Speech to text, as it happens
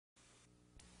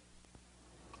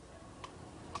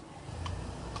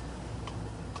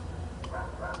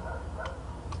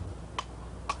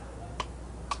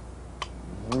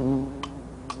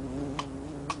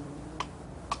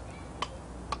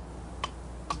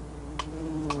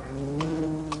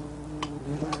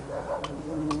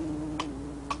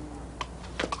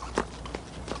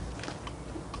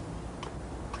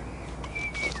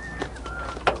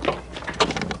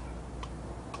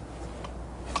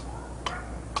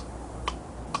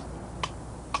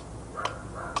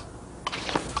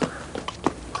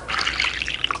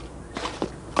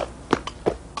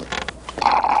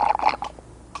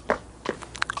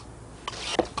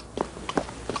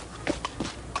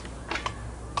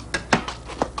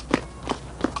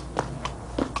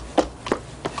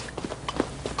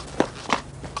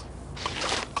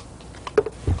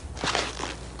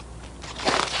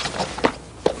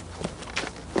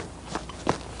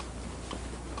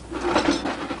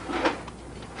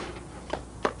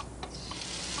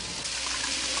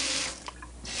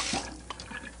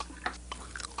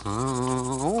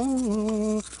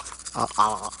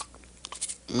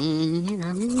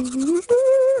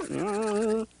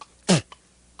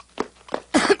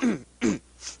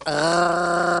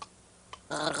Hello?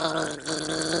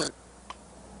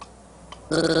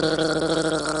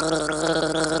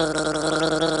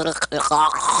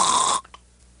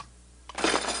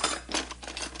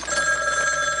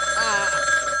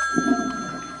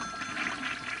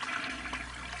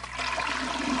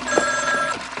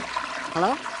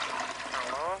 Hello?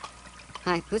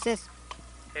 Hi, who's this?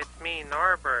 It's me,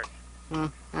 Norbert.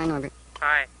 Oh, hi, Norbert.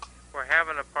 Hi. We're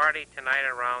having a party tonight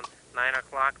around 9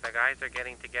 o'clock. The guys are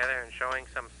getting together and showing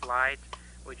some slides.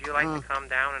 Would you like to come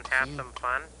down and have some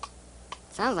fun?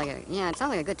 It sounds like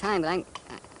a good time, but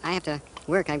I have to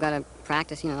work. I've got to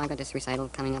practice, I've got this recital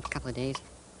coming up a couple of days.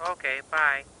 Okay,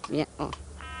 bye. Yeah,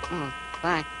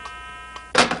 bye.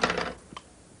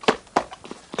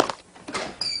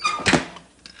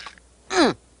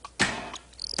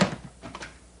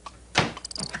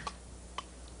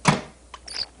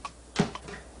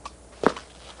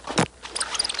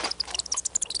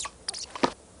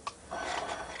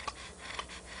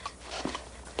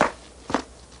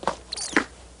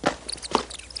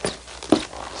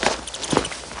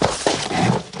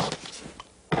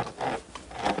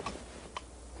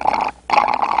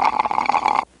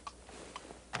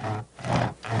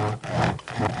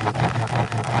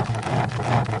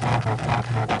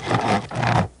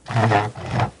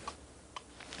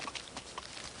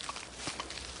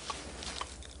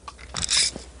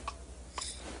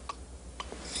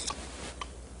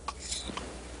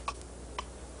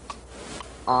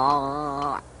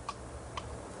 Oh.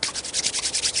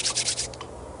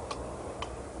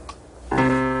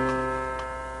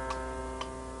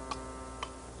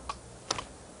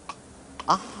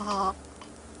 Ah.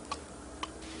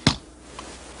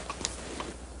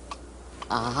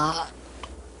 Ah.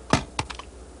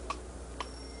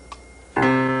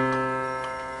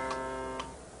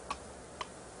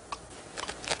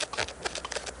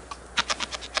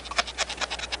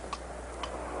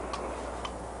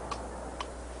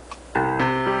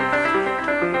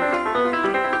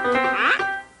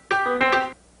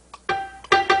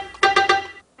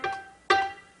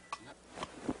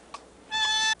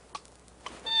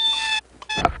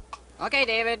 Okay,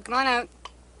 David, come on out.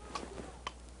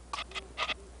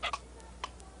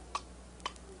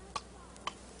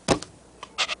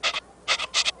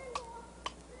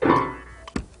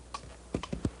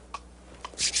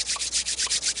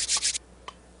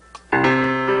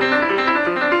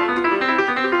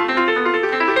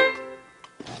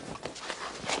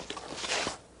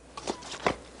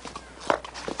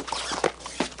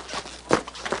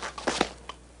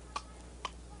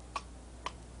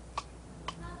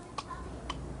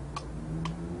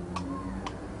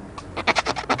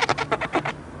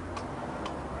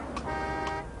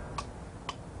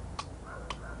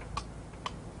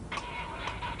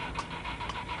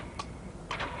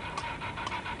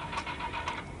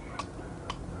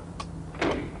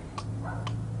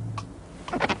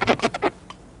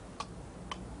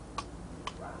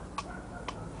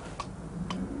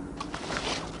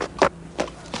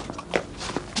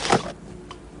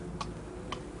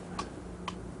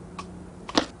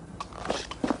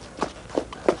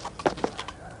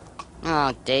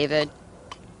 Oh, David.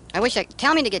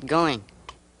 Tell me to get going.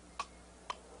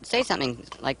 Say something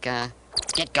like,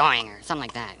 get going or something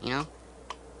like that,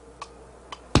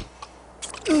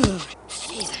 Jeez,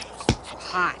 it's so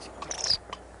hot.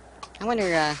 I wonder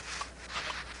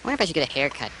if I should get a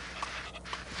haircut.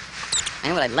 I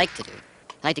know what I'd like to do.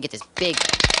 I'd like to get this big...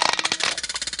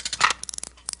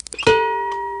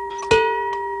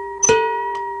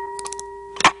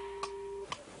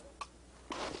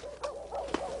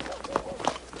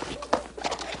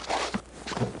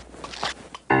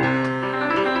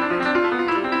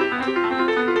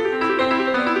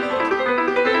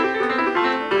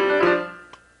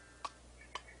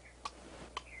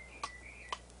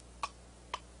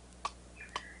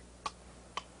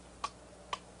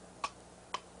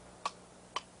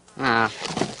 Ah.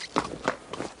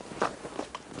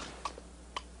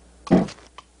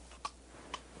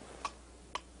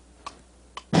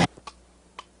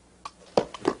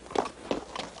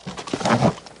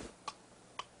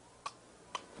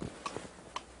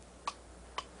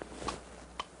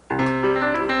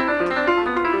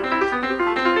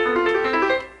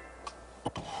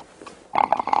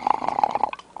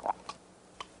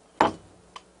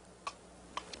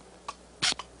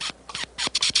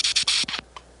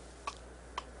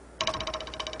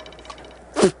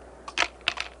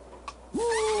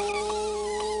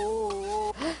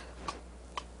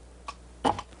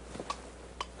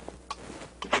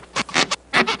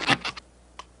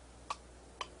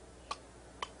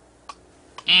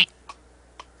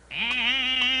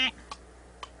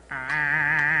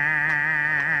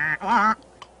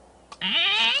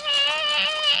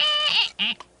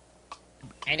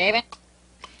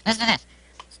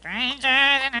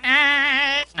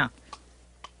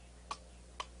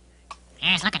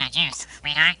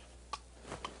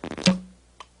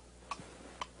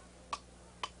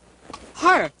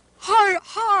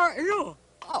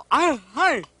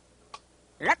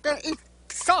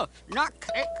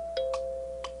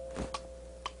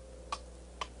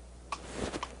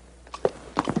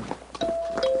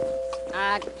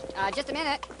 Just a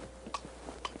minute.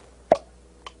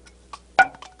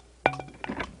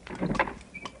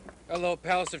 Hello,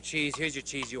 palace of cheese. Here's your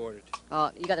cheese you ordered.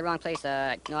 Oh, you got the wrong place.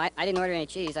 No, I didn't order any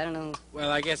cheese. I don't know.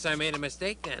 Well, I guess I made a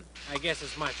mistake then. I guess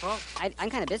it's my fault. I'm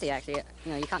kind of busy, actually.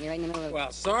 You know, you caught me right in the middle of...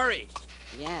 Well, sorry.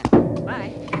 Yeah.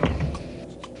 Bye.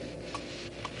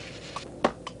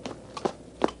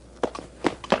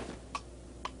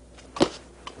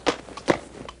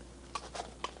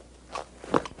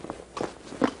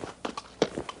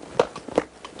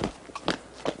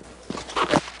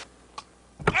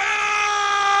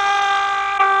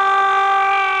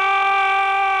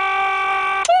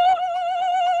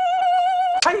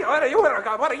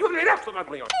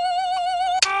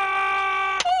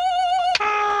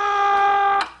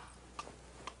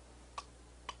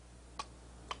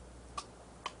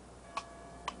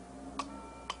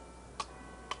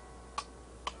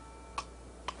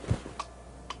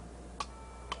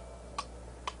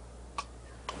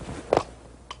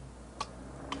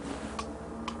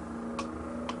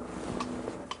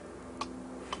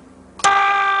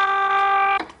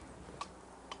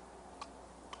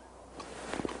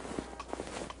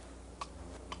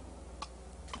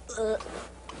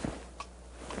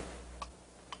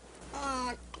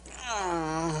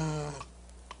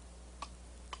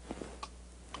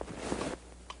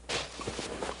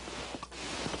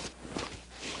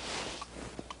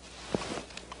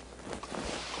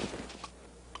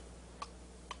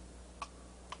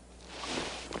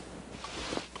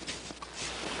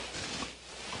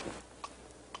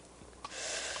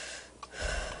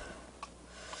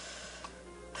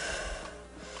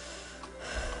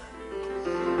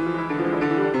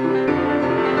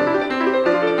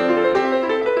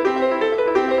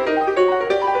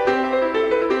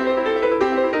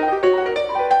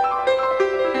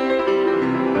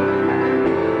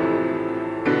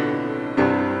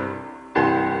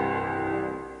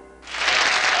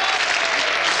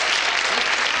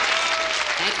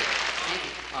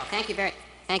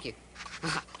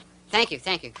 Thank you.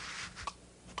 Thank you.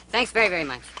 Thanks very, very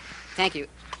much. Thank you.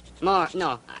 More,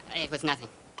 no, it was nothing,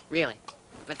 really.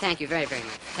 But thank you very, very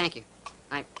much. Thank you.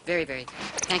 Thank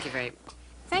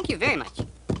you very much.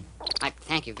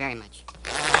 Thank you very much.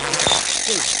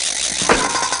 Too much.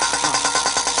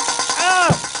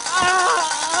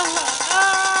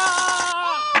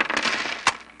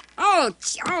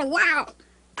 Oh, wow.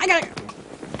 I gotta...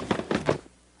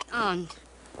 Oh...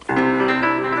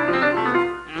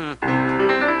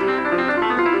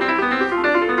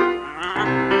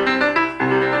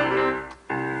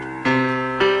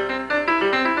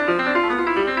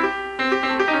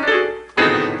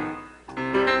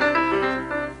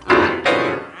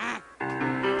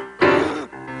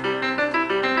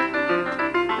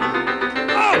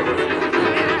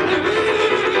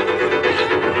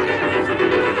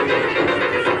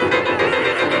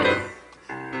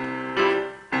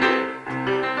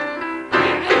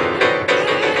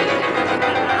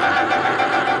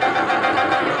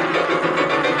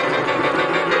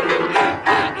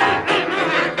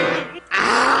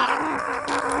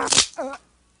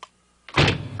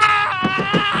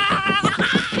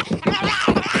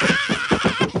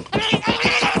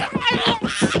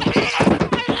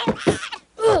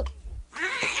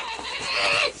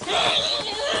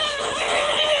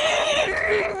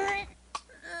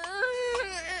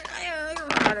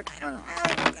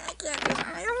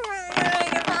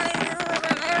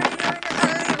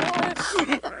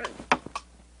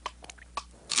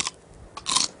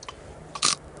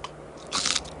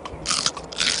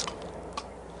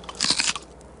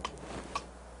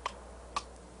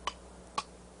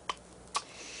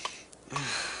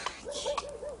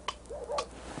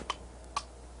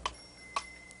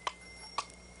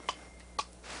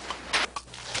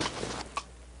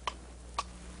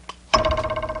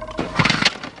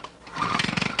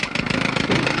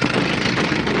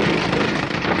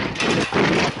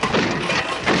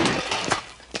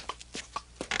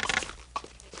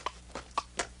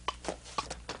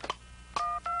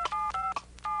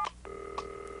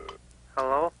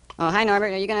 Oh, hi,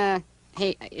 Norbert. Are you gonna...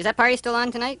 Hey, is that party still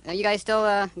on tonight? Are you guys still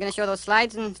gonna show those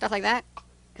slides and stuff like that?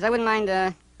 Because I wouldn't mind,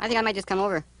 I think I might just come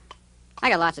over. I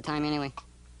got lots of time anyway.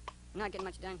 I'm not getting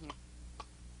much done here.